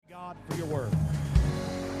for your word.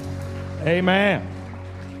 Amen.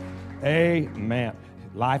 Amen.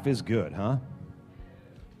 Life is good, huh?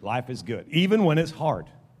 Life is good, even when it's hard.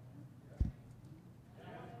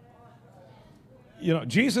 You know,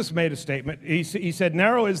 Jesus made a statement. He said,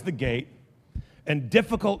 narrow is the gate and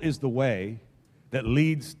difficult is the way that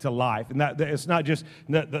leads to life. And that it's not just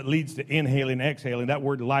that leads to inhaling and exhaling. That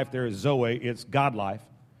word life there is Zoe. It's God life.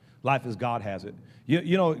 Life as God has it.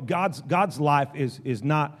 You know, God's life is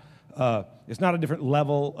not it's not a different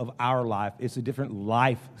level of our life. It's a different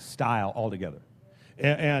lifestyle altogether.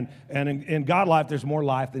 And in God life, there's more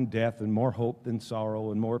life than death, and more hope than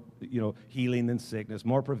sorrow, and more healing than sickness,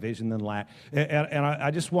 more provision than lack. And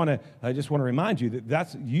I just want to remind you that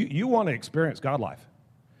that's you want to experience God life,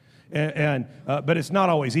 but it's not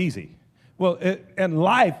always easy. Well, and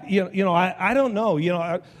life, I don't know.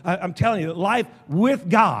 I'm telling you that life with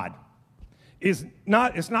God is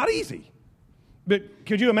not. It's not easy. But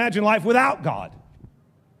could you imagine life without God?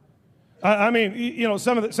 I mean,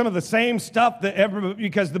 some of the same stuff that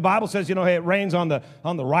because the Bible says, hey, it rains on the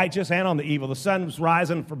righteous and on the evil. The sun's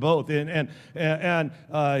rising for both, and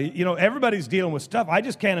everybody's dealing with stuff. I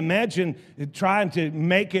just can't imagine trying to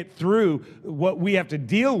make it through what we have to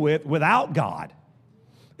deal with without God.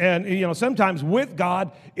 And, sometimes with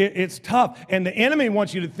God, it's tough. And the enemy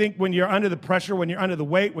wants you to think when you're under the pressure, when you're under the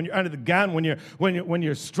weight, when you're under the gun, when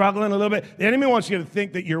you're struggling a little bit, the enemy wants you to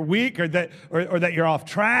think that you're weak or that you're off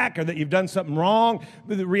track or that you've done something wrong.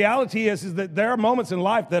 But the reality is that there are moments in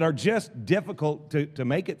life that are just difficult to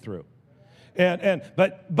make it through.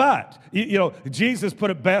 But Jesus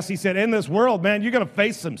put it best. He said, in this world, man, you're going to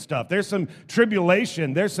face some stuff. There's some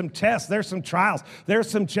tribulation. There's some tests. There's some trials. There's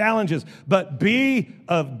some challenges. But be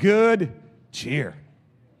of good cheer.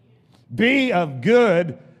 Be of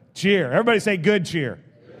good cheer. Everybody say good cheer.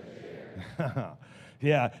 Good cheer.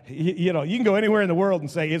 Yeah, you can go anywhere in the world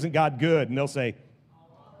and say, isn't God good? And they'll say,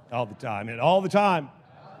 all the time. And all the time.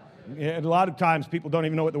 And a lot of times people don't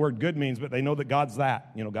even know what the word good means, but they know that God's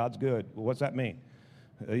that. God's good. Well, what's that mean?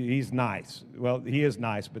 He's nice. Well, he is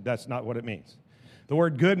nice, but that's not what it means. The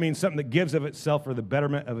word good means something that gives of itself for the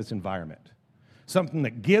betterment of its environment. Something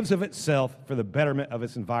that gives of itself for the betterment of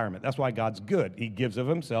its environment. That's why God's good. He gives of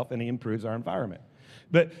himself and he improves our environment.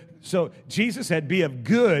 But so Jesus said, be of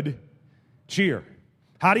good cheer.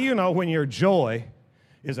 How do you know when your joy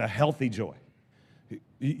is a healthy joy?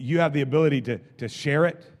 You have the ability to share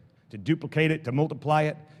it, to duplicate it, to multiply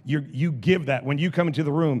it. You give that. When you come into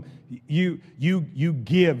the room, you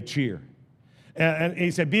give cheer. And he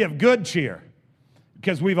said, be of good cheer,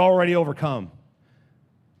 because we've already overcome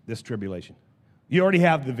this tribulation. You already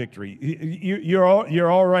have the victory. You're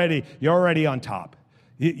already on top.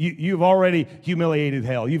 You've already humiliated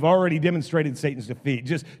hell. You've already demonstrated Satan's defeat.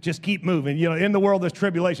 Just keep moving. In the world there's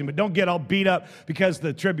tribulation, but don't get all beat up because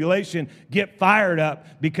the tribulation. Get fired up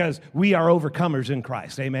because we are overcomers in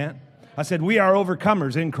Christ. Amen? I said we are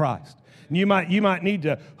overcomers in Christ. And you might need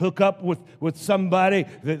to hook up with somebody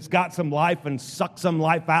that's got some life and suck some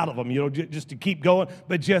life out of them, just to keep going,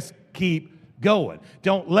 but just keep going.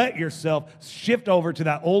 Don't let yourself shift over to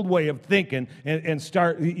that old way of thinking and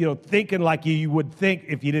start, thinking like you would think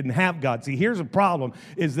if you didn't have God. See, here's a problem,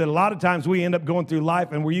 is that a lot of times we end up going through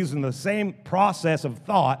life and we're using the same process of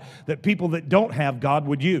thought that people that don't have God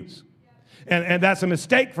would use. And that's a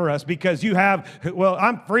mistake for us, because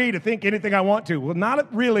I'm free to think anything I want to. Well,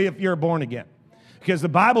 not really if you're born again. Because the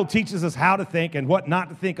Bible teaches us how to think and what not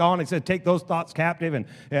to think on. It says take those thoughts captive and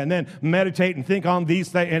then meditate and think on these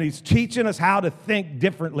things. And he's teaching us how to think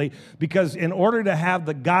differently, because in order to have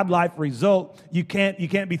the God-life result, you can't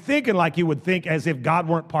be thinking like you would think as if God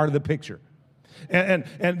weren't part of the picture. And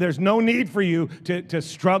there's no need for you to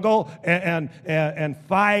struggle and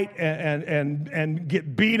fight and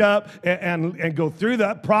get beat up and go through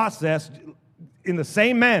that process in the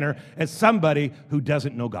same manner as somebody who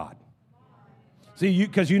doesn't know God. See,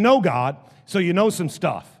 because you know God, so you know some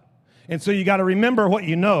stuff. And so you got to remember what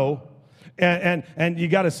you know, and you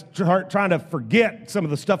got to start trying to forget some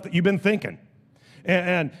of the stuff that you've been thinking.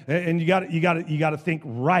 And you got to think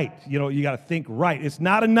right. You got to think right. It's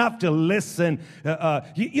not enough to listen.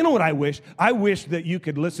 You know what I wish? I wish that you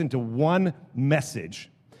could listen to one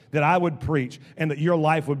message that I would preach and that your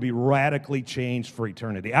life would be radically changed for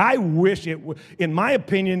eternity. I wish it would. In my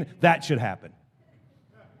opinion, that should happen.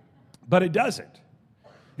 But it doesn't.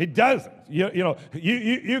 It doesn't.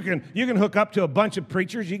 You can hook up to a bunch of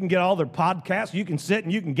preachers. You can get all their podcasts. You can sit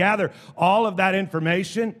and you can gather all of that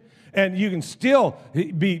information, and you can still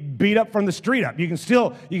be beat up from the street up. You can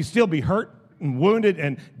still be hurt and wounded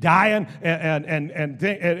and dying.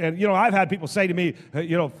 And I've had people say to me,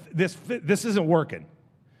 this isn't working.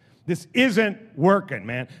 This isn't working,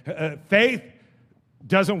 man. Faith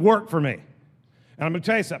doesn't work for me. And I'm going to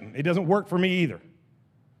tell you something. It doesn't work for me either.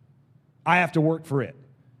 I have to work for it.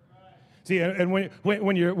 See, and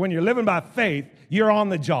when you're living by faith, you're on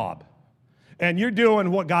the job. And you're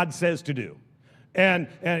doing what God says to do. And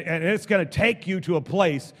it's going to take you to a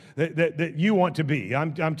place that you want to be.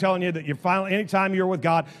 I'm telling you that anytime you're with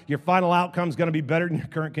God, your final outcome is going to be better than your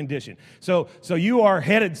current condition. So you are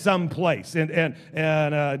headed someplace, and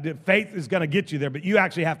faith is going to get you there, but you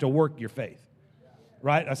actually have to work your faith.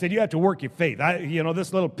 Right? I said you have to work your faith.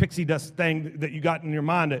 This little pixie dust thing that you got in your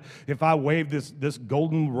mind that if I wave this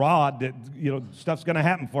golden rod that stuff's going to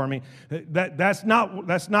happen for me, that's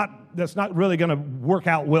not really going to work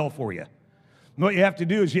out well for you. What you have to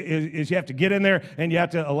do is you have to get in there and you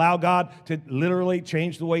have to allow God to literally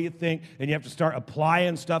change the way you think, and you have to start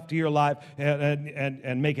applying stuff to your life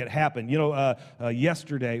and make it happen.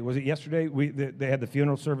 Yesterday, was it yesterday? They had the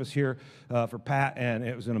funeral service here for Pat, and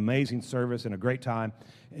it was an amazing service and a great time.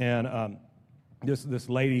 And this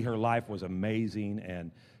lady, her life was amazing,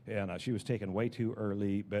 and she was taken way too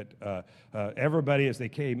early. But everybody, as they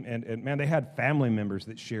came, and man, they had family members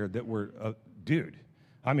that shared that were, dude.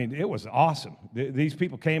 I mean, it was awesome. These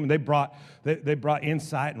people came and they brought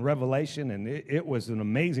insight and revelation, and it was an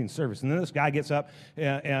amazing service. And then this guy gets up,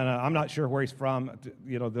 and I'm not sure where he's from,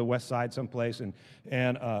 the west side someplace,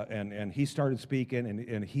 and he started speaking,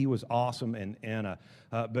 and he was awesome.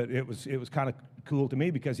 But it was kind of cool to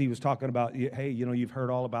me because he was talking about, hey, you've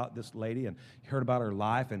heard all about this lady and you heard about her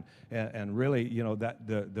life, and really, that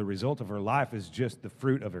the result of her life is just the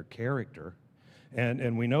fruit of her character.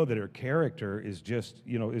 And we know that her character is just,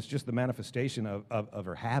 it's just the manifestation of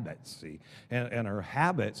her habits, see. And her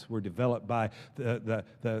habits were developed by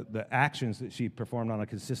the actions that she performed on a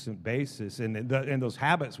consistent basis. And those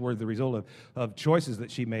habits were the result of choices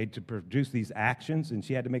that she made to produce these actions, and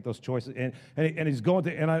she had to make those choices. And he's going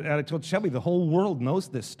to, and I told Shelby, the whole world knows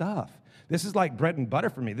this stuff. This is like bread and butter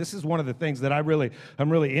for me. This is one of the things that I'm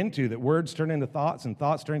really into, that words turn into thoughts, and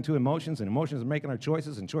thoughts turn into emotions, and emotions are making our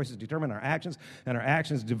choices, and choices determine our actions, and our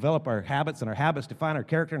actions develop our habits, and our habits define our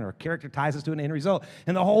character, and our character ties us to an end result.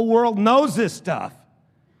 And the whole world knows this stuff.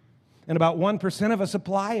 And about 1% of us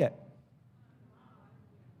apply it.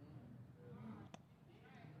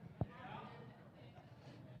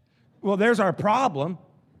 Well, there's our problem,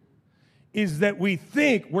 is that we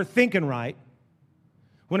think we're thinking right,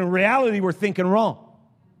 when in reality we're thinking wrong.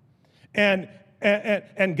 And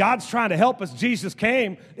God's trying to help us. Jesus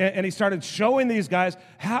came and he started showing these guys,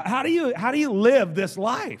 how do you live this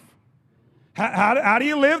life? How do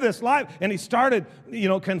you live this life? And he started,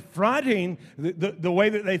 confronting the way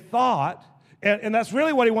that they thought. And that's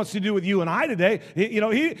really what he wants to do with you and I today.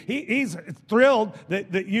 He's thrilled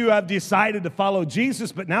that you have decided to follow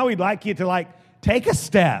Jesus, but now he'd like you to take a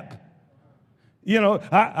step.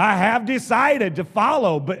 I have decided to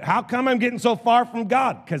follow, but how come I'm getting so far from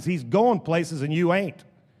God? Because he's going places and you ain't.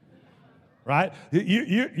 Right?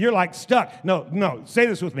 You're like stuck. No, say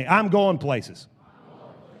this with me. I'm going places.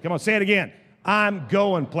 Come on, say it again. I'm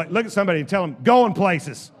going places. Look at somebody and tell them, going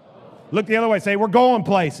places. Look the other way, say, we're going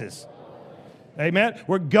places. Amen.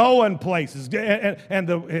 We're going places.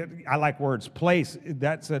 I like words. Place,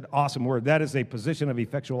 that's an awesome word. That is a position of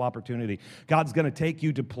effectual opportunity. God's going to take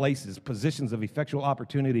you to places, positions of effectual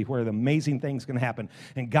opportunity where the amazing things can happen.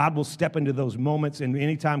 And God will step into those moments. And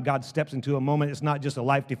anytime God steps into a moment, it's not just a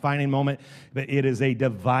life-defining moment, but it is a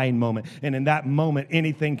divine moment. And in that moment,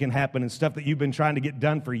 anything can happen. And stuff that you've been trying to get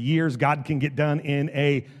done for years, God can get done in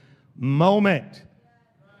a moment.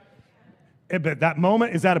 But that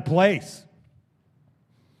moment is at a place.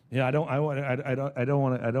 I don't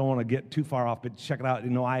want to get too far off, but check it out.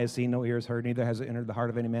 No eye has seen, no ear has heard, neither has it entered the heart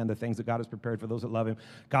of any man the things that God has prepared for those that love him.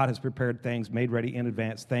 God has prepared things, made ready in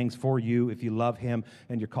advance, things for you. If you love him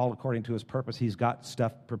and you're called according to his purpose, he's got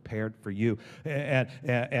stuff prepared for you.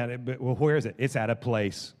 Well, where is it? It's at a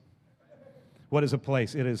place. What is a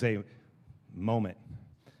place? It is a moment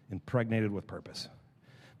impregnated with purpose.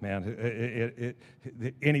 Man,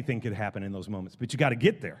 anything could happen in those moments, but you got to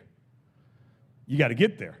get there. You got to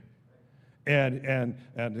get there. And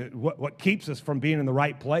what keeps us from being in the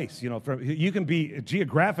right place, you can be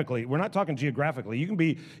geographically, we're not talking geographically, you can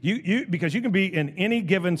be, because you can be in any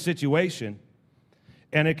given situation,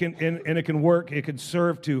 and it can work, it can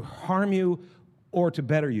serve to harm you or to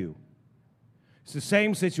better you. It's the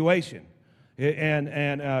same situation. And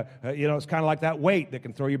it's kind of like that weight that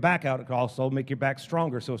can throw your back out. It can also make your back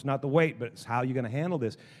stronger. So it's not the weight, but it's how you're going to handle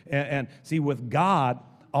this. And see, with God,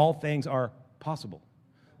 all things are possible.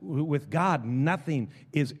 with God, nothing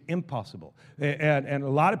is impossible. And a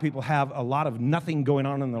lot of people have a lot of nothing going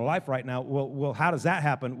on in their life right now. Well, how does that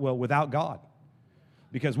happen? Well, without God.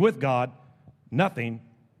 Because with God, nothing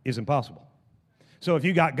is impossible. So if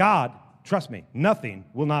you got God, trust me, nothing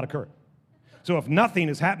will not occur. So if nothing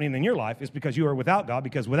is happening in your life, it's because you are without God,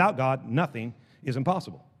 because without God, nothing is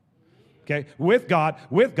impossible. Okay? With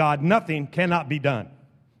God, nothing cannot be done.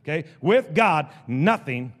 Okay? With God,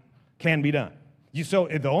 nothing can be done. So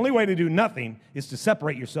the only way to do nothing is to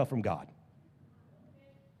separate yourself from God.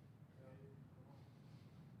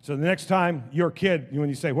 So the next time your kid, when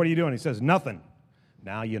you say, "What are you doing?" He says, "Nothing."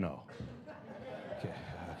 Now you know. Okay.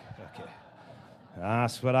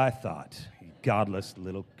 That's what I thought. You godless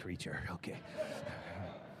little creature. Okay.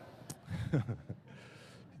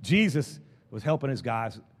 Jesus was helping his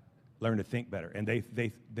guys learn to think better, and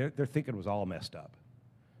their thinking was all messed up,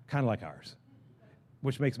 kind of like ours,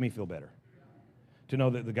 which makes me feel better to know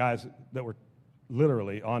that the guys that were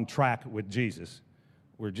literally on track with Jesus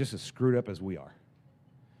were just as screwed up as we are,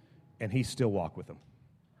 and he still walked with them.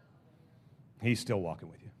 He's still walking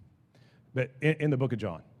with you. But in the book of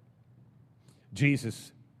John,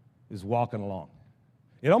 Jesus is walking along.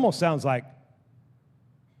 It almost sounds like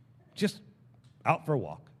just out for a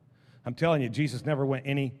walk. I'm telling you, Jesus never went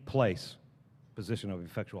any place, position of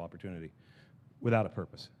effectual opportunity, without a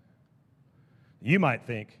purpose. You might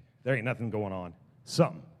think there ain't nothing going on.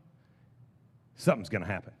 Something's going to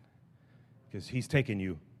happen because he's taking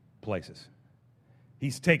you places.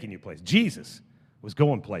 He's taking you places. Jesus was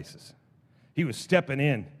going places. He was stepping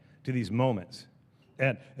in to these moments,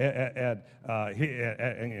 and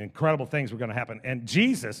incredible things were going to happen. And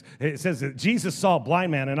Jesus, it says that Jesus saw a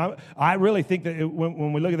blind man, and I really think that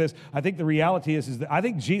when we look at this, I think the reality is that I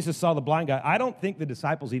think Jesus saw the blind guy. I don't think the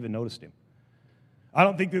disciples even noticed him. I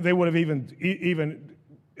don't think that they would have even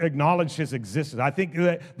acknowledged his existence. I think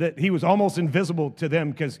that he was almost invisible to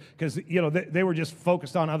them because they were just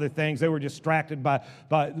focused on other things. They were distracted by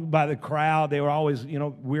the crowd. They were always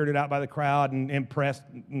weirded out by the crowd and impressed.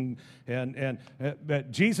 But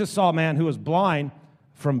Jesus saw a man who was blind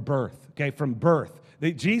from birth. Okay, from birth.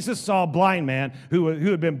 Jesus saw a blind man who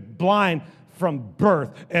had been blind from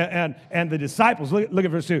birth, and the disciples, look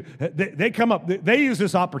at verse 2, they come up, they use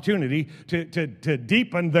this opportunity to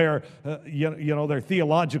deepen their their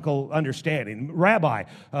theological understanding. Rabbi,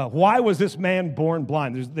 why was this man born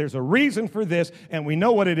blind? There's a reason for this, and we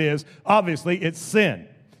know what it is. Obviously, it's sin.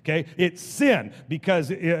 Okay, it's sin because,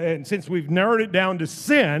 and since we've narrowed it down to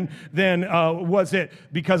sin, then was it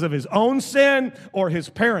because of his own sin or his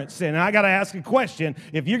parents' sin? And I got to ask a question: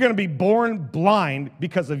 if you're going to be born blind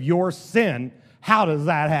because of your sin, how does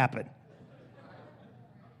that happen?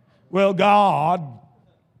 Well, God.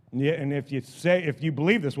 Yeah, and if you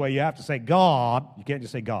believe this way, you have to say God. You can't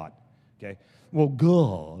just say God. Okay. Well,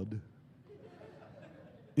 God,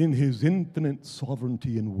 in His infinite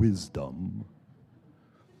sovereignty and wisdom,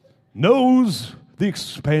 knows the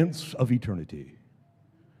expanse of eternity.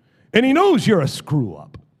 And He knows you're a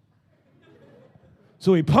screw-up.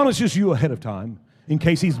 So He punishes you ahead of time in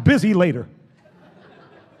case He's busy later.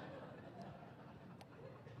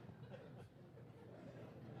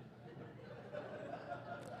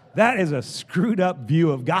 That is a screwed-up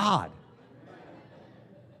view of God.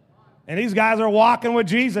 And these guys are walking with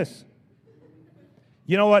Jesus.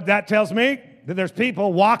 You know what that tells me? That there's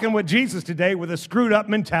people walking with Jesus today with a screwed up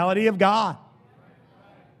mentality of God.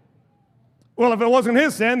 Well, if it wasn't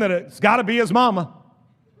his sin, then it's got to be his mama.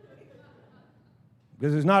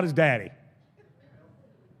 Because it's not his daddy.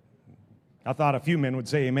 I thought a few men would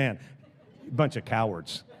say amen. Bunch of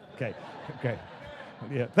cowards. Okay.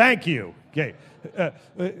 Yeah, thank you. Okay.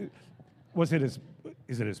 Is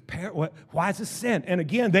it his parent? Why is it sin? And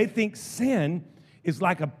again, they think sin is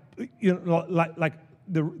like like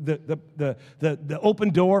the open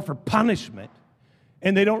door for punishment.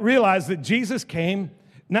 And they don't realize that Jesus came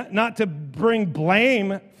not to bring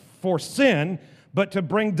blame for sin, but to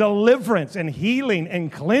bring deliverance and healing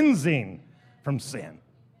and cleansing from sin.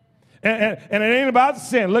 And it ain't about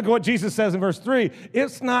sin. Look at what Jesus says in verse 3.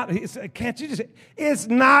 It's not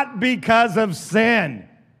because of sin.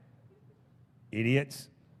 Idiots.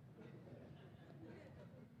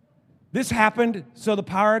 This happened so the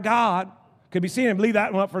power of God could be seen. And believe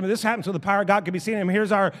that one up for me. This happened so the power of God could be seen. And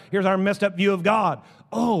here's our messed up view of God.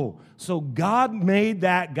 Oh, so God made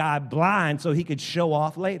that guy blind so he could show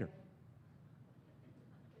off later.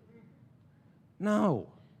 No.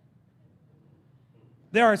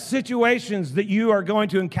 There are situations that you are going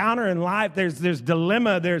to encounter in life. There's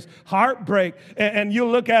dilemma, there's heartbreak, and you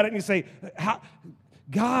look at it and you say,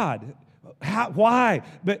 God, why?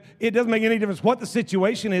 But it doesn't make any difference what the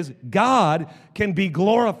situation is. God can be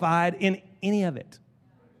glorified in any of it.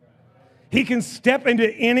 He can step into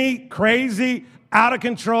any crazy, out of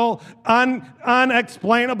control,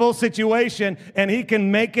 unexplainable situation, and he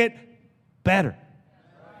can make it better.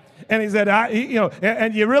 And he said,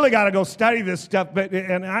 and you really got to go study this stuff. But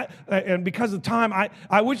and because of time,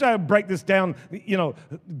 I wish I would break this down,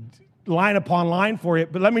 line upon line for you.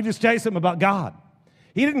 But let me just tell you something about God.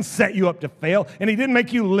 He didn't set you up to fail, and he didn't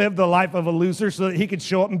make you live the life of a loser so that he could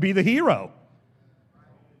show up and be the hero.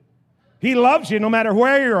 He loves you no matter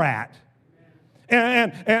where you're at.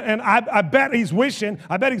 And I bet he's wishing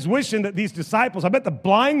that these disciples, I bet the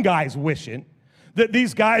blind guy's wishing that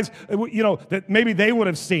these guys, that maybe they would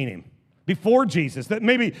have seen him before Jesus. That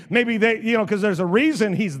maybe they, because there's a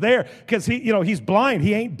reason he's there, because he's blind,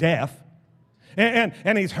 he ain't deaf.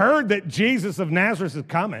 And he's heard that Jesus of Nazareth is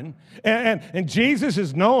coming. And Jesus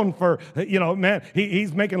is known for,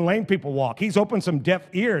 he's making lame people walk. He's opened some deaf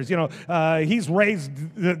ears. He's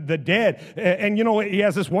raised the dead. And he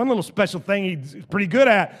has this one little special thing he's pretty good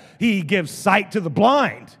at. He gives sight to the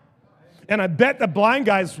blind. And I bet the blind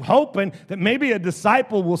guy's hoping that maybe a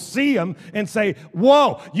disciple will see him and say,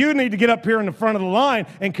 whoa, you need to get up here in the front of the line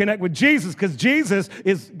and connect with Jesus, because Jesus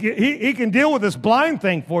he can deal with this blind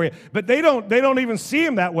thing for you. But they don't even see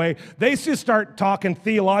him that way. They just start talking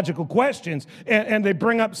theological questions, and they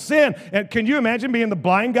bring up sin. And can you imagine being the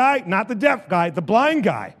blind guy? Not the deaf guy, the blind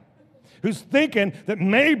guy, who's thinking that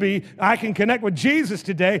maybe I can connect with Jesus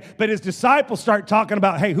today, but his disciples start talking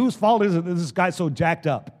about, hey, whose fault is it that this guy's so jacked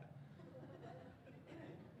up?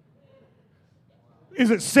 Is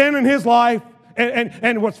it sin in his life?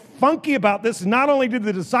 And what's funky about this is not only did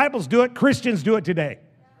the disciples do it, Christians do it today.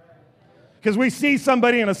 Because we see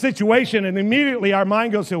somebody in a situation and immediately our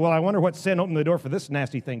mind goes to, well, I wonder what sin opened the door for this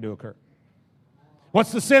nasty thing to occur.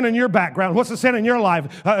 What's the sin in your background? What's the sin in your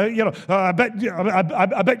life? I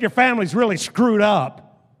bet your family's really screwed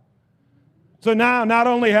up. So now not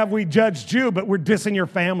only have we judged you, but we're dissing your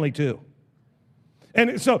family too.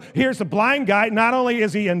 And so here's the blind guy. Not only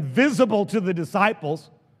is he invisible to the disciples,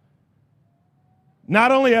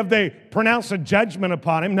 not only have they pronounced a judgment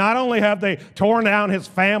upon him, not only have they torn down his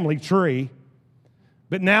family tree,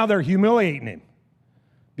 but now they're humiliating him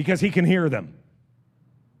because he can hear them.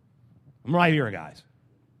 I'm right here, guys.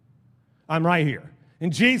 I'm right here.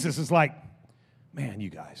 And Jesus is like, man, you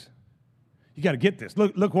guys, you got to get this.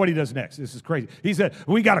 Look what he does next. This is crazy. He said,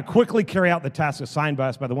 we got to quickly carry out the task assigned by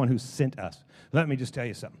us by the one who sent us. Let me just tell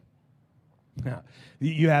you something. Now,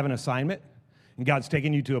 you have an assignment, and God's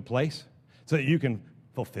taking you to a place so that you can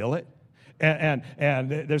fulfill it. And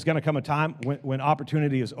there's going to come a time when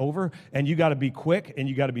opportunity is over, and you got to be quick, and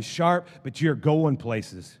you got to be sharp, but you're going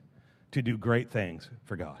places to do great things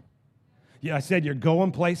for God. Yeah, I said you're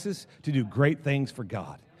going places to do great things for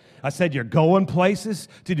God. I said you're going places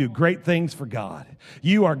to do great things for God.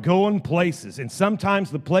 You are going places, and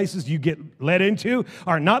sometimes the places you get led into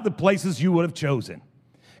are not the places you would have chosen,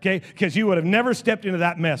 okay? Because you would have never stepped into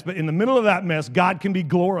that mess, but in the middle of that mess, God can be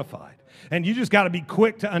glorified. And you just got to be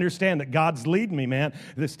quick to understand that God's leading me, man.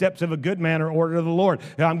 The steps of a good man are ordered of the Lord.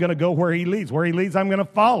 I'm going to go where he leads. Where he leads, I'm going to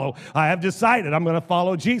follow. I have decided I'm going to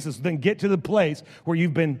follow Jesus. Then get to the place where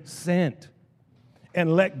you've been sent.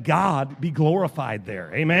 And let God be glorified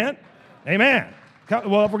there. Amen? Amen.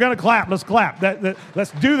 Well, if we're going to clap, let's clap.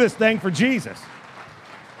 Let's do this thing for Jesus.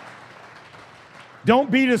 Don't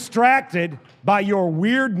be distracted by your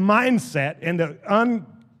weird mindset and the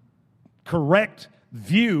incorrect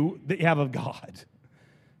view that you have of God.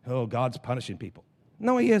 Oh, God's punishing people.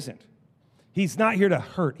 No, he isn't. He's not here to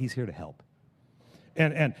hurt. He's here to help.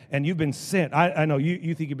 And you've been sent. I know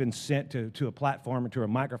you think you've been sent to a platform or to a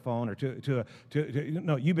microphone or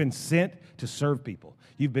no, you've been sent to serve people.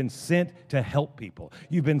 You've been sent to help people.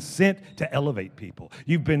 You've been sent to elevate people.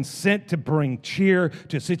 You've been sent to bring cheer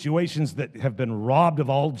to situations that have been robbed of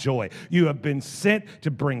all joy. You have been sent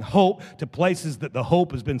to bring hope to places that the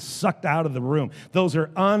hope has been sucked out of the room. Those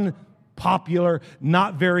are unpopular,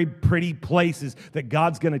 not very pretty places that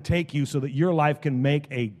God's going to take you so that your life can make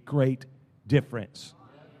a great difference.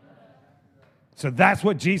 So that's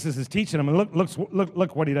what Jesus is teaching them. And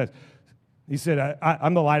look what he does. He said,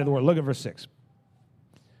 I'm the light of the world. Look at verse 6.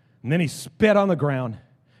 And then he spit on the ground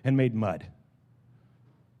and made mud.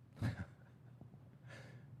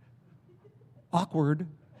 Awkward.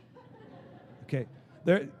 Okay.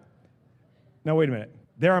 Now, wait a minute.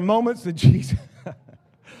 There are moments that Jesus,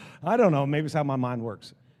 I don't know, maybe it's how my mind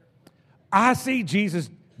works. I see Jesus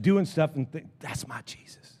doing stuff and think, that's my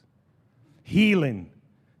Jesus. Healing.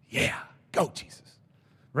 Yeah. Go, Jesus.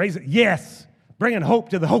 Raise it. Yes. Bringing hope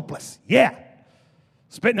to the hopeless. Yeah.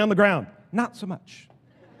 Spitting on the ground. not so much.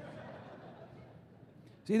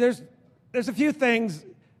 See, there's a few things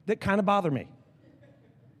that kind of bother me.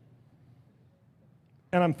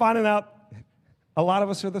 And I'm finding out a lot of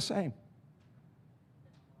us are the same.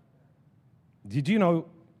 Did you know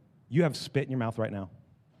you have spit in your mouth right now?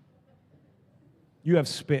 You have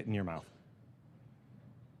spit in your mouth.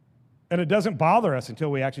 And it doesn't bother us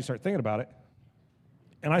until we actually start thinking about it.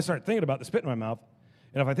 And I start thinking about the spit in my mouth.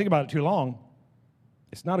 And if I think about it too long,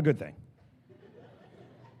 it's not a good thing.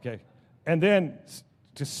 Okay? And then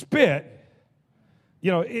to spit,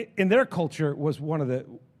 you know, in their culture was one of the,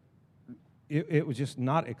 it was just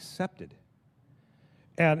not accepted.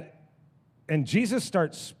 And Jesus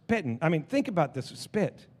starts spitting. I mean, think about this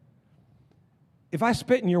spit. If I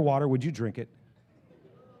spit in your water, would you drink it?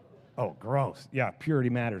 Oh, gross. Yeah, purity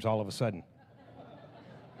matters all of a sudden.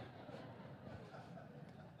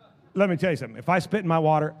 Let me tell you something. If I spit in my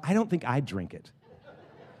water, I don't think I'd drink it.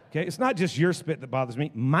 Okay? It's not just your spit that bothers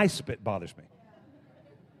me. My spit bothers me.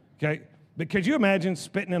 Okay? But could you imagine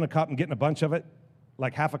spitting in a cup and getting a bunch of it?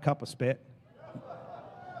 Like half a cup of spit?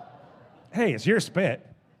 Hey, it's your spit.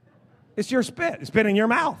 It's your spit. It's been in your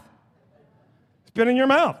mouth. It's been in your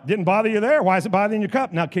mouth. Didn't bother you there. Why is it bothering your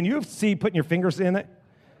cup? Now, can you see putting your fingers in it?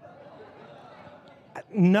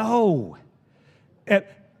 No. And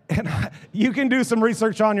you can do some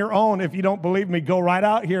research on your own. If you don't believe me, go right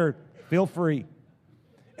out here. Feel free.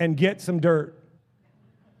 And get some dirt.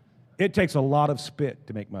 It takes a lot of spit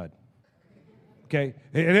to make mud. Okay?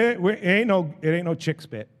 It ain't no chick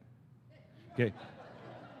spit. Okay?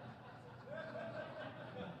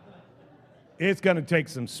 It's going to take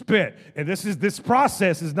some spit. And this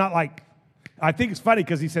process is not like, I think it's funny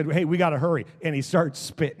because he said, hey, we got to hurry. And he starts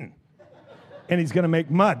spitting. And he's going to make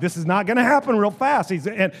mud. This is not going to happen real fast.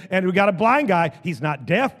 And we got a blind guy. He's not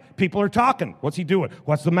deaf. People are talking. What's he doing?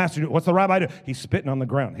 What's the master doing? What's the rabbi doing? He's spitting on the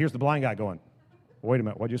ground. Here's the blind guy going, wait a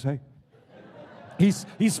minute, what'd you say? He's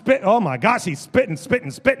spitting. Oh my gosh, he's spitting.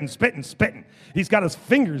 He's got his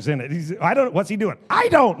fingers in it. What's he doing? I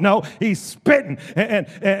don't know. He's spitting.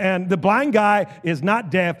 And the blind guy is not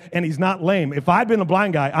deaf and he's not lame. If I'd been a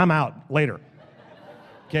blind guy, I'm out later.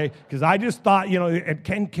 Okay? Because I just thought, you know, and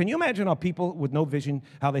can you imagine how people with no vision,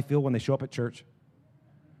 how they feel when they show up at church?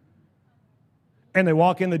 And they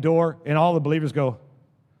walk in the door and all the believers go,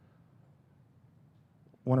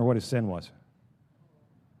 wonder what his sin was.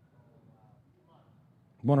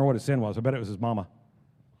 Wonder what his sin was. I bet it was his mama.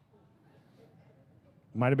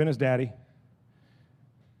 Might have been his daddy.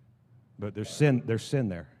 But there's sin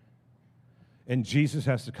there. And Jesus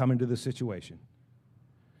has to come into the situation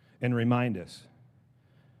and remind us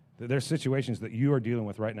that there's situations that you are dealing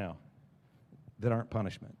with right now that aren't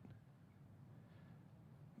punishment.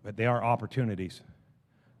 But they are opportunities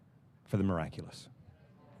for the miraculous.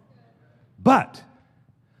 But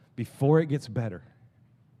before it gets better,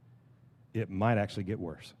 it might actually get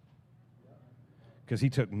worse. Because he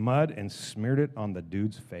took mud and smeared it on the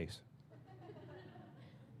dude's face.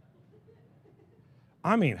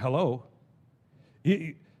 I mean, hello.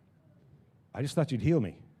 I just thought you'd heal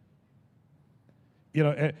me. You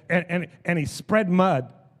know, and he spread mud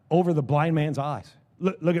over the blind man's eyes.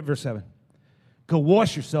 Look at verse 7. Go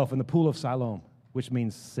wash yourself in the pool of Siloam, which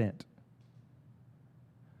means sent.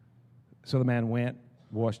 So the man went,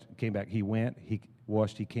 washed, came back. He went, he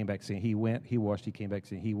washed, he came back saying, he went, he washed, he came back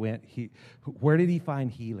saying, he went, where did he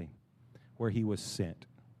find healing? Where he was sent.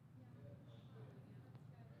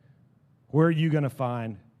 Where are you going to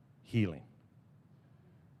find healing?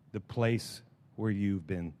 The place where you've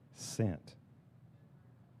been sent.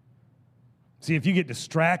 See, if you get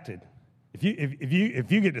distracted,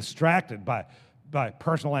 if you get distracted by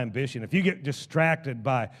personal ambition, if you get distracted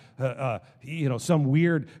by some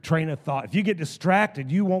weird train of thought, if you get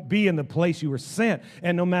distracted, you won't be in the place you were sent.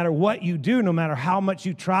 And no matter what you do, no matter how much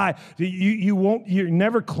you try, you're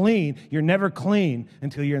never clean. You're never clean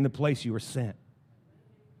until you're in the place you were sent.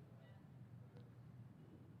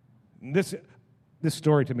 This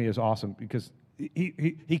story to me is awesome because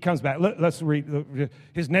he comes back. Let's read.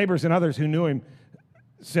 His neighbors and others who knew him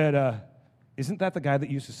said, isn't that the guy that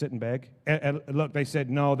used to sit and beg? And look, they said,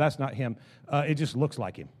 no, that's not him. It just looks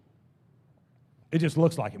like him. It just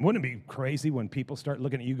looks like him. Wouldn't it be crazy when people start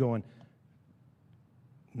looking at you going,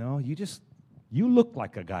 no, you look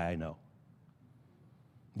like a guy I know.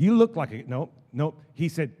 You look like a, no. He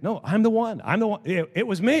said, no, I'm the one. It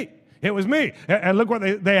was me. It was me. And look what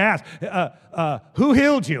they asked. Who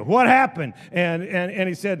healed you? What happened? And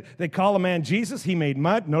he said, they call a man Jesus. He made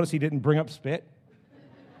mud. Notice he didn't bring up spit.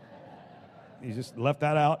 He just left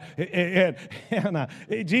that out.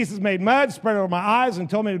 And Jesus made mud, spread it over my eyes, and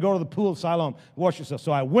told me to go to the pool of Siloam, wash yourself.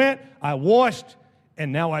 So I went, I washed,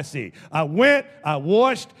 and now I see. I went, I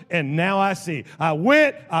washed, and now I see. I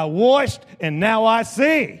went, I washed, and now I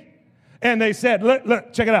see. And they said,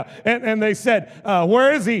 look, check it out. And they said,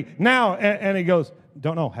 where is he now? And he goes,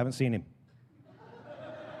 don't know, haven't seen him.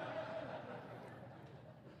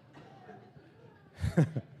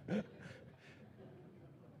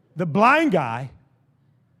 The blind guy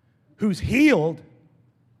who's healed,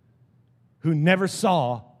 who never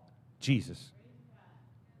saw Jesus.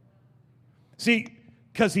 See,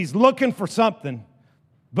 because he's looking for something,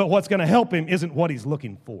 but what's going to help him isn't what he's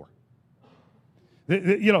looking for.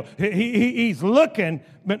 You know, he's looking,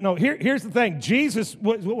 but no, here's the thing. Jesus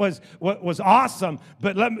was awesome,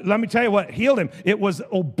 but let me tell you what healed him. It was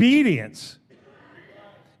obedience.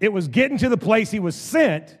 It was getting to the place he was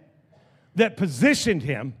sent that positioned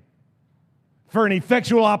him for an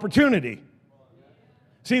effectual opportunity.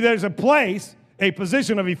 See, there's a place, a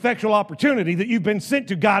position of effectual opportunity that you've been sent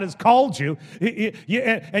to. God has called you,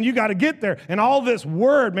 and you got to get there. And all this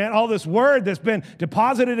word, man, all this word that's been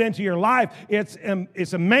deposited into your life,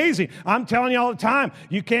 it's amazing. I'm telling you all the time,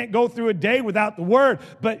 you can't go through a day without the word.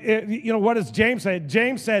 But you know, what does James say?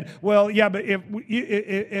 James said, well, yeah, but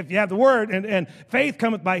if you have the word, and faith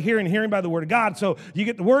cometh by hearing, hearing by the word of God. So you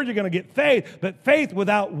get the word, you're going to get faith. But faith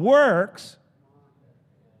without works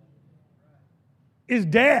is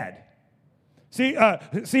dead. See,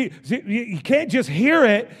 you can't just hear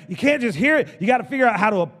it. You can't just hear it. You got to figure out how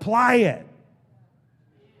to apply it.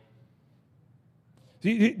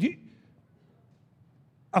 See,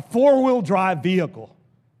 a four-wheel drive vehicle.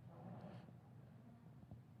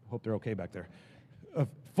 Hope they're okay back there. A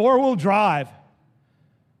four-wheel drive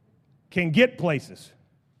can get places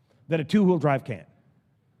that a two-wheel drive can't.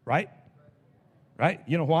 Right? Right?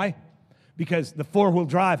 You know why? Because the four-wheel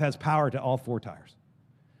drive has power to all four tires.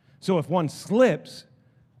 So if one slips,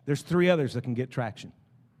 there's three others that can get traction.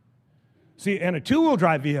 See, and a two-wheel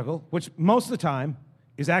drive vehicle, which most of the time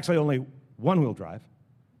is actually only one-wheel drive,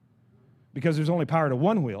 because there's only power to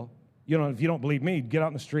one wheel. You know, if you don't believe me, get out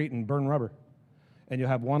in the street and burn rubber, and you'll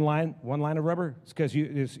have one line of rubber. It's because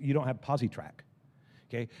you don't have posi track.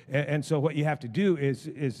 Okay, and so what you have to do is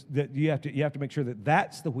that you have to make sure that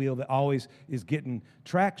that's the wheel that always is getting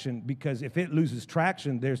traction, because if it loses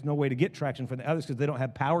traction, there's no way to get traction from the others because they don't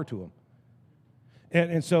have power to them.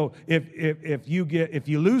 And so if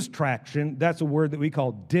you lose traction, that's a word that we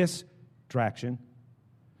call distraction.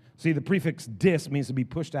 See, the prefix dis means to be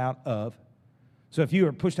pushed out of. So if you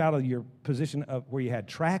are pushed out of your position of where you had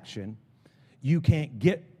traction, you can't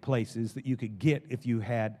get places that you could get if you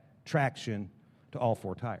had traction to all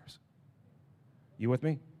four tires. You with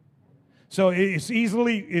me? So it's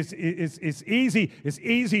easy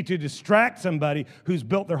to distract somebody who's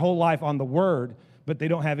built their whole life on the word, but they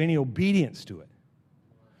don't have any obedience to it.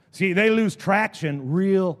 See, they lose traction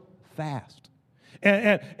real fast.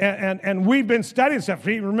 And we've been studying stuff.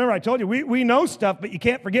 Remember, I told you, we know stuff, but you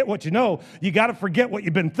can't forget what you know. You got to forget what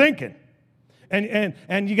you've been thinking.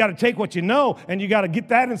 And you got to take what you know, and you got to get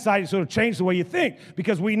that inside you so it'll change the way you think.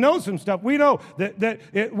 Because we know some stuff. We know that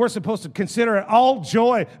we're supposed to consider it all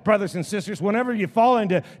joy, brothers and sisters, whenever you fall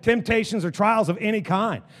into temptations or trials of any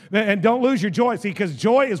kind. And don't lose your joy, see, because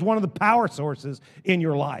joy is one of the power sources in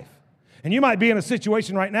your life. And you might be in a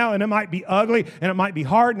situation right now, and it might be ugly, and it might be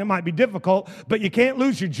hard, and it might be difficult, but you can't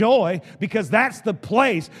lose your joy, because that's the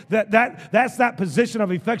place, that's that position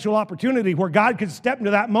of effectual opportunity where God can step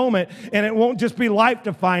into that moment, and it won't just be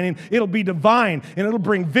life-defining, it'll be divine, and it'll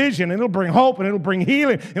bring vision, and it'll bring hope, and it'll bring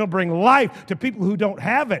healing, and it'll bring life to people who don't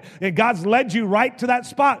have it. And God's led you right to that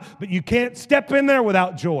spot, but you can't step in there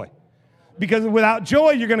without joy. Because without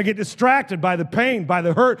joy, you're going to get distracted by the pain, by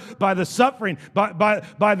the hurt, by the suffering,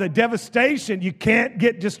 by the devastation. You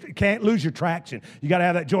can't lose your traction. You got to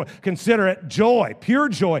have that joy. Consider it joy, pure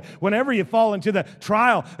joy, whenever you fall into the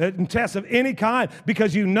trial and test of any kind,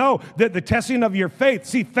 because you know that the testing of your faith.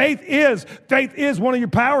 See, faith is one of your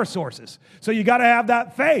power sources. So you got to have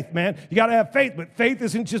that faith, man. You got to have faith, but faith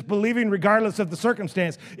isn't just believing regardless of the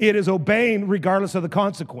circumstance. It is obeying regardless of the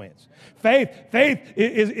consequence. Faith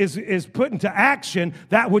is put into action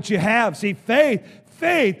that which you have. See, faith,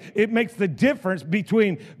 it makes the difference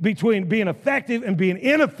between being effective and being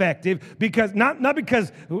ineffective, because not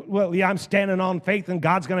because, well, yeah, I'm standing on faith and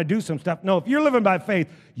God's going to do some stuff. No, if you're living by faith,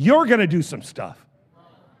 you're going to do some stuff.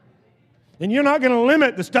 And you're not going to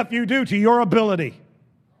limit the stuff you do to your ability.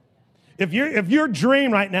 If your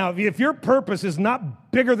dream right now, if your purpose is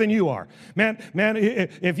not bigger than you are, man,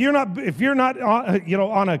 if you're not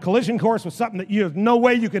on a collision course with something that you have no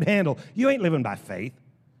way you could handle, you ain't living by faith.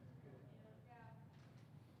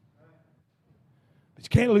 But you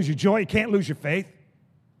can't lose your joy. You can't lose your faith.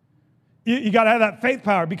 You got to have that faith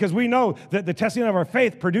power, because we know that the testing of our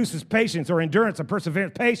faith produces patience or endurance or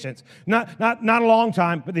perseverance. Patience, not a long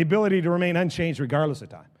time, but the ability to remain unchanged regardless of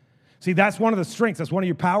time. See, that's one of the strengths. That's one of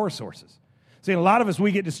your power sources. See, a lot of us,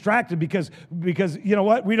 we get distracted because you know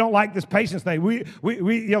what? We don't like this patience thing.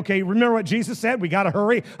 Okay, remember what Jesus said? We got to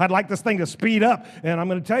hurry. I'd like this thing to speed up. And I'm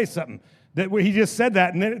going to tell you something. That he just said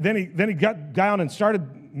that, and then he got down and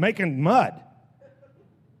started making mud.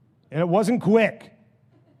 And it wasn't quick.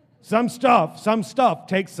 Some stuff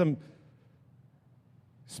takes some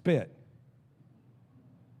spit.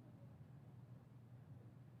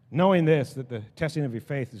 Knowing this, that the testing of your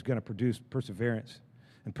faith is going to produce perseverance.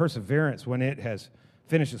 And perseverance, when it has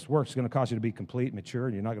finished its work, is going to cause you to be complete and mature,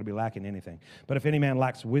 and you're not going to be lacking anything. But if any man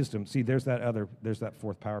lacks wisdom, see, there's that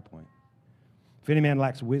fourth PowerPoint. If any man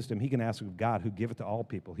lacks wisdom, he can ask of God, who giveth to all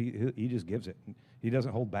people. He just gives it. He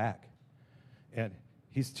doesn't hold back. And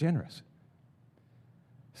he's generous.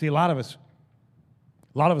 See, a lot of us,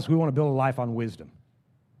 we want to build a life on wisdom.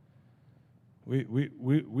 We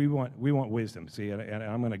want wisdom, see, and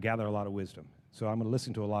I'm going to gather a lot of wisdom. So I'm going to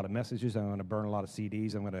listen to a lot of messages. I'm going to burn a lot of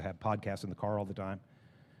CDs. I'm going to have podcasts in the car all the time.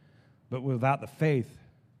 But without the faith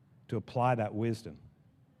to apply that wisdom,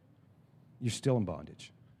 you're still in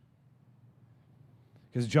bondage.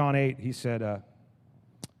 Because John 8, he said,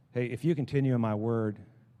 hey, if you continue in my word,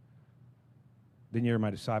 then you're my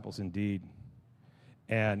disciples indeed.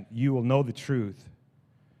 And you will know the truth,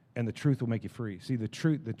 and the truth will make you free. See, the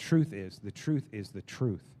truth is the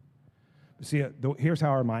truth. But see, here's how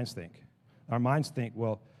our minds think. Our minds think,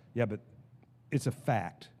 well, yeah, but it's a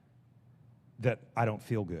fact that I don't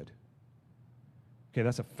feel good. Okay,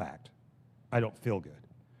 that's a fact. I don't feel good.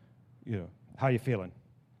 You know, how you feeling?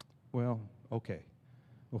 Well, okay.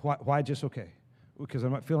 Well, why just okay? Because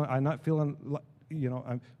I'm not feeling. You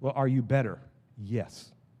know, well, are you better?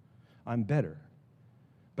 Yes, I'm better,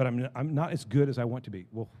 but I'm not as good as I want to be.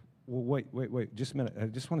 Well, wait, just a minute. I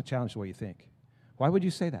just want to challenge the way you think. Why would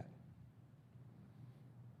you say that?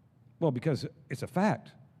 Well, because it's a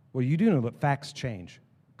fact. Well, you do know that facts change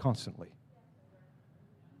constantly.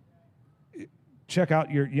 Check out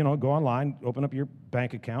go online, open up your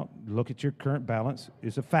bank account, look at your current balance.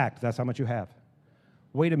 It's a fact. That's how much you have.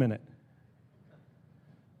 Wait a minute.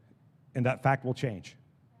 And that fact will change.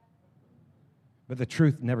 But the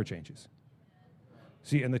truth never changes.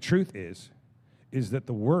 See, and the truth is that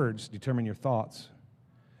the words determine your thoughts,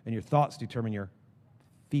 and your thoughts determine your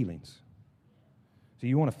feelings. So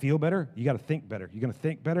you want to feel better? You got to think better. You're going to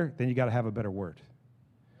think better? Then you got to have a better word.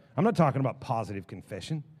 I'm not talking about positive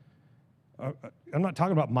confession. I'm not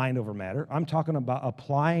talking about mind over matter. I'm talking about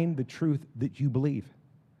applying the truth that you believe.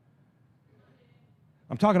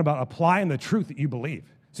 I'm talking about applying the truth that you believe.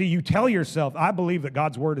 See, you tell yourself, I believe that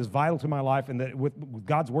God's word is vital to my life, and that with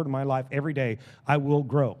God's word in my life every day, I will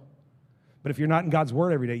grow. But if you're not in God's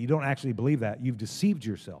word every day, you don't actually believe that. You've deceived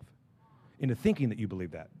yourself into thinking that you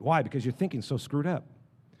believe that. Why? Because your thinking's so screwed up.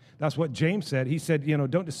 That's what James said. He said,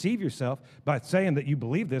 don't deceive yourself by saying that you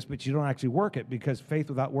believe this, but you don't actually work it, because faith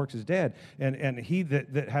without works is dead. And he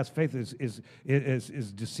that has faith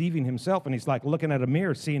is deceiving himself, and he's like looking at a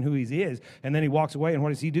mirror, seeing who he is, and then he walks away, and what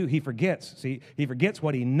does he do? He forgets. See, he forgets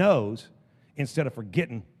what he knows instead of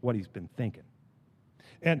forgetting what he's been thinking.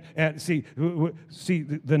 And see,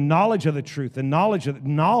 the knowledge of the truth,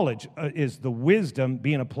 knowledge is the wisdom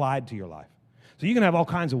being applied to your life. So you can have all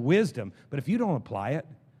kinds of wisdom, but if you don't apply it,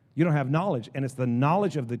 you don't have knowledge, and it's the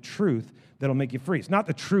knowledge of the truth that'll make you free. It's not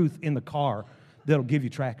the truth in the car that'll give you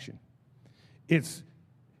traction. It's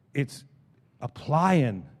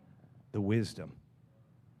applying the wisdom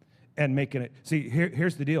and making it. See,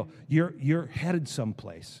 here's the deal. You're headed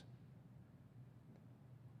someplace.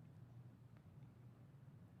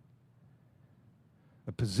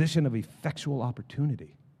 A position of effectual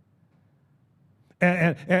opportunity.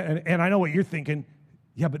 And I know what you're thinking.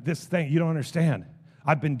 Yeah, but this thing, you don't understand.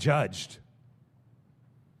 I've been judged.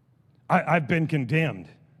 I've been condemned.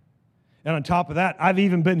 And on top of that, I've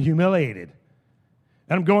even been humiliated.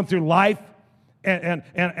 And I'm going through life, and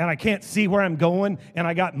I can't see where I'm going, and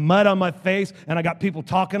I got mud on my face, and I got people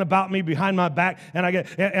talking about me behind my back, and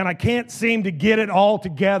I can't seem to get it all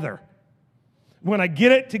together. When I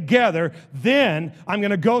get it together, then I'm going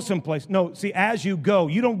to go someplace. No, see, as you go,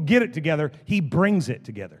 you don't get it together. He brings it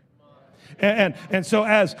together. And so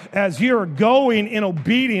as you're going in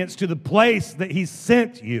obedience to the place that he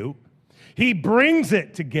sent you, he brings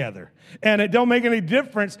it together. And it don't make any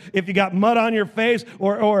difference if you got mud on your face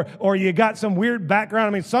or you got some weird background. I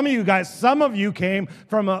mean, some of you came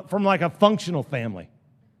from like a functional family.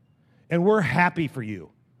 And we're happy for you.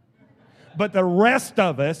 But the rest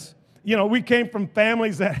of us, we came from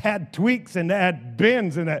families that had tweaks and that had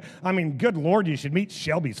bins and that, good Lord, you should meet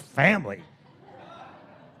Shelby's family.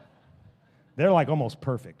 They're like almost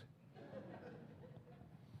perfect.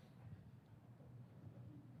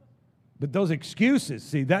 But those excuses,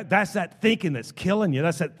 see, that's that thinking that's killing you.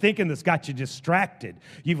 That's that thinking that's got you distracted.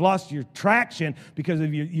 You've lost your traction because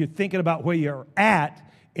of you're thinking about where you're at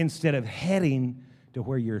instead of heading to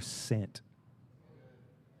where you're sent.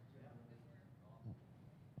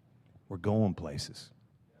 We're going places.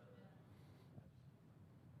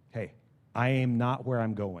 Hey, I am not where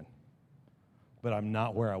I'm going, but I'm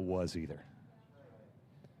not where I was either.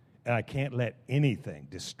 And I can't let anything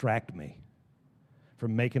distract me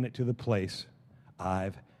from making it to the place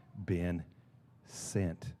I've been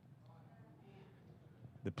sent.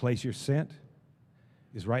 The place you're sent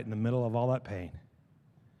is right in the middle of all that pain,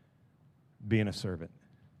 being a servant.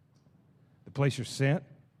 The place you're sent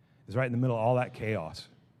is right in the middle of all that chaos,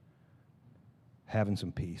 having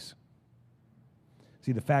some peace.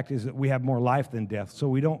 See, the fact is that we have more life than death, so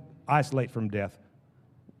we don't isolate from death.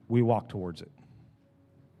 We walk towards it.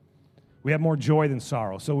 We have more joy than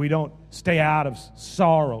sorrow, so we don't stay out of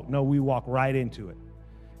sorrow. No, we walk right into it,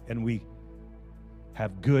 and we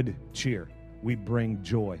have good cheer. We bring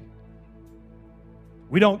joy.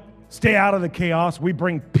 We don't stay out of the chaos. We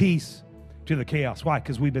bring peace to the chaos. Why?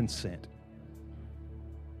 Because we've been sent.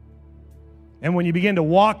 And when you begin to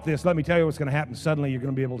walk this, let me tell you what's going to happen. Suddenly, you're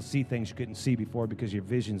going to be able to see things you couldn't see before because your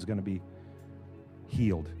vision is going to be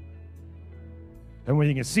healed. And when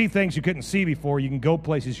you can see things you couldn't see before, you can go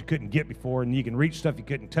places you couldn't get before, and you can reach stuff you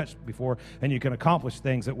couldn't touch before, and you can accomplish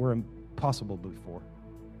things that were impossible before.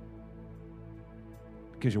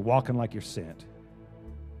 Because you're walking like you're sent.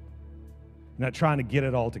 You're not trying to get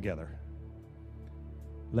it all together.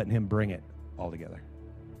 Letting Him bring it all together.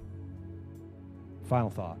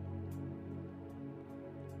 Final thought.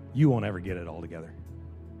 You won't ever get it all together.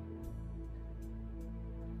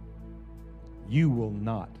 You will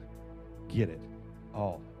not get it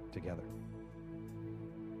all together.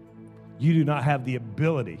 You do not have the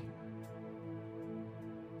ability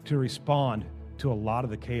to respond to a lot of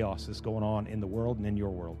the chaos that's going on in the world and in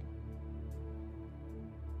your world.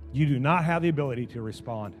 You do not have the ability to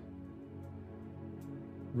respond.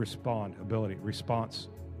 Responsibility.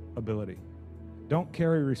 Don't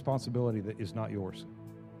carry responsibility that is not yours.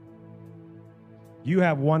 You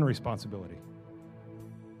have one responsibility.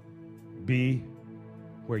 Be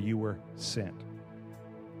where you were sent.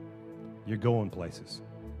 You're going places.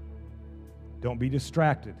 Don't be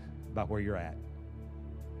distracted about where you're at.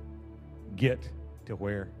 Get to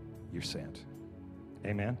where you're sent.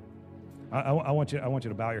 Amen? I want you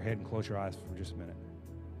to bow your head and close your eyes for just a minute.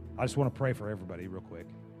 I just want to pray for everybody real quick.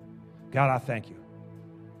 God, I thank you.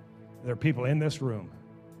 There are people in this room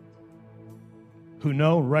who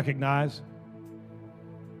know, recognize,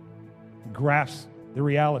 grasp the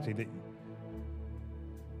reality that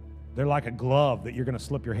they're like a glove that you're going to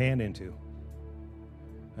slip your hand into.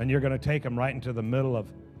 And you're going to take them right into the middle of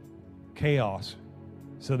chaos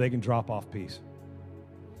so they can drop off peace.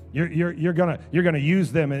 You're going to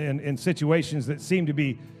use them in situations that seem to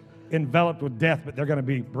be enveloped with death, but they're going to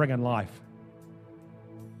be bringing life.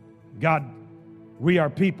 God, we are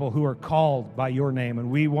people who are called by your name, and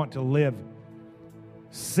we want to live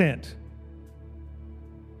sent.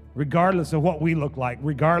 Regardless of what we look like,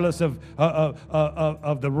 regardless of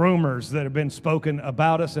the rumors that have been spoken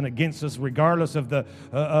about us and against us, regardless of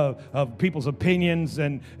of people's opinions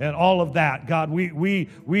and all of that, God,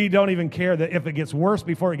 we don't even care that if it gets worse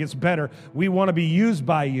before it gets better. We want to be used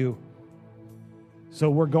by you, so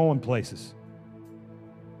we're going places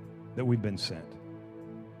that we've been sent.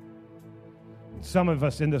 Some of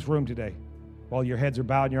us in this room today, while your heads are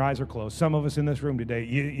bowed and your eyes are closed, some of us in this room today,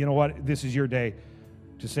 you know what? This is your day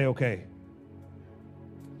to say, okay,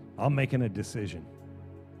 I'm making a decision.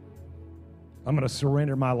 I'm going to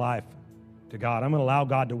surrender my life to God. I'm going to allow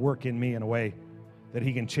God to work in me in a way that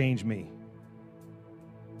He can change me.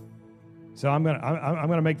 So I'm going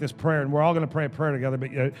to make this prayer, and we're all going to pray a prayer together.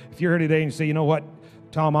 But if you're here today and you say, you know what,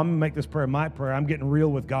 Tom, I'm going to make this prayer my prayer. I'm getting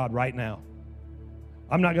real with God right now.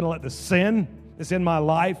 I'm not going to let the sin that's in my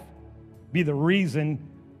life be the reason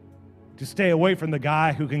to stay away from the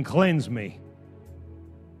guy who can cleanse me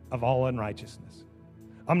of all unrighteousness.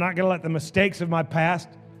 I'm not going to let the mistakes of my past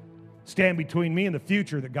stand between me and the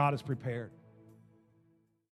future that God has prepared.